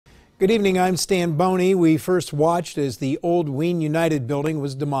Good evening, I'm Stan Boney. We first watched as the old Wayne United building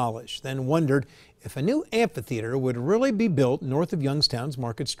was demolished, then wondered if a new amphitheater would really be built north of Youngstown's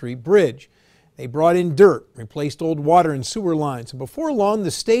Market Street Bridge. They brought in dirt, replaced old water and sewer lines, and before long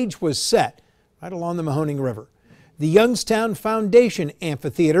the stage was set right along the Mahoning River. The Youngstown Foundation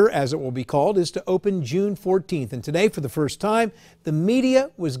Amphitheater, as it will be called, is to open June 14th, and today, for the first time, the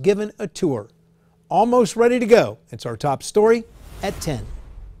media was given a tour. Almost ready to go. It's our top story at 10.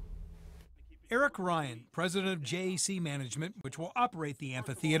 Eric Ryan, president of JAC Management, which will operate the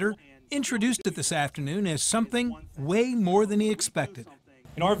amphitheater, introduced it this afternoon as something way more than he expected.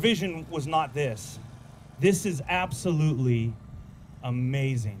 And our vision was not this. This is absolutely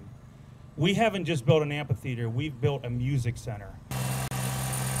amazing. We haven't just built an amphitheater, we've built a music center.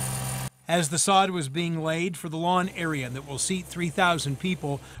 As the sod was being laid for the lawn area that will seat 3,000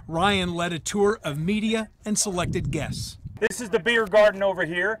 people, Ryan led a tour of media and selected guests. This is the beer garden over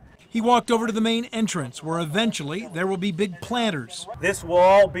here. He walked over to the main entrance, where eventually there will be big planters. This will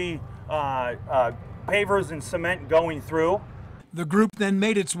all be pavers and cement going through. The group then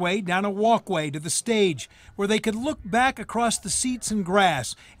made its way down a walkway to the stage, where they could look back across the seats and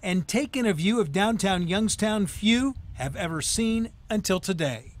grass and take in a view of downtown Youngstown few have ever seen until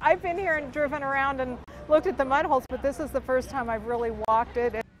today. I've been here and driven around and looked at the mud holes, but this is the first time I've really walked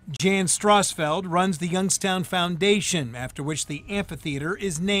it. Jan Strassfeld runs the Youngstown Foundation, after which the amphitheater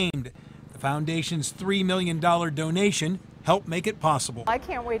is named. The foundation's $3 million donation helped make it possible. I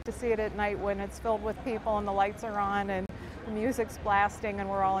can't wait to see it at night when it's filled with people and the lights are on and the music's blasting and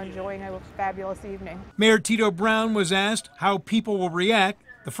we're all enjoying a fabulous evening. Mayor Tito Brown was asked how people will react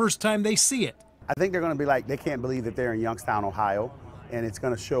the first time they see it. I think they're going to be like, they can't believe that they're in Youngstown, Ohio. And it's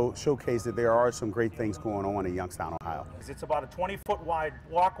going to showcase that there are some great things going on in Youngstown, Ohio. It's about a 20-foot wide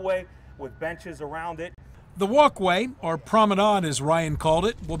walkway with benches around it. The walkway, or promenade as Ryan called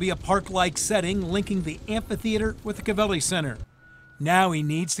it, will be a park-like setting linking the amphitheater with the Cavelli Center. Now he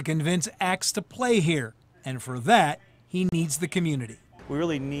needs to convince acts to play here, and for that, he needs the community. We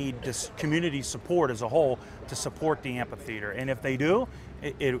really need this community support as a whole to support the amphitheater, and if they do,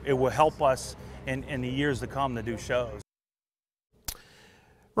 it will help us in the years to come to do shows.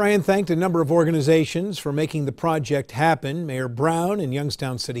 Ryan thanked a number of organizations for making the project happen. Mayor Brown and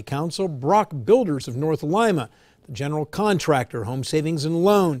Youngstown City Council, Brock Builders of North Lima, the general contractor, Home Savings and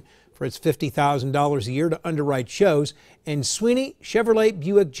Loan, for its $50,000 a year to underwrite shows, and Sweeney Chevrolet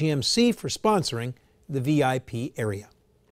Buick GMC for sponsoring the VIP area.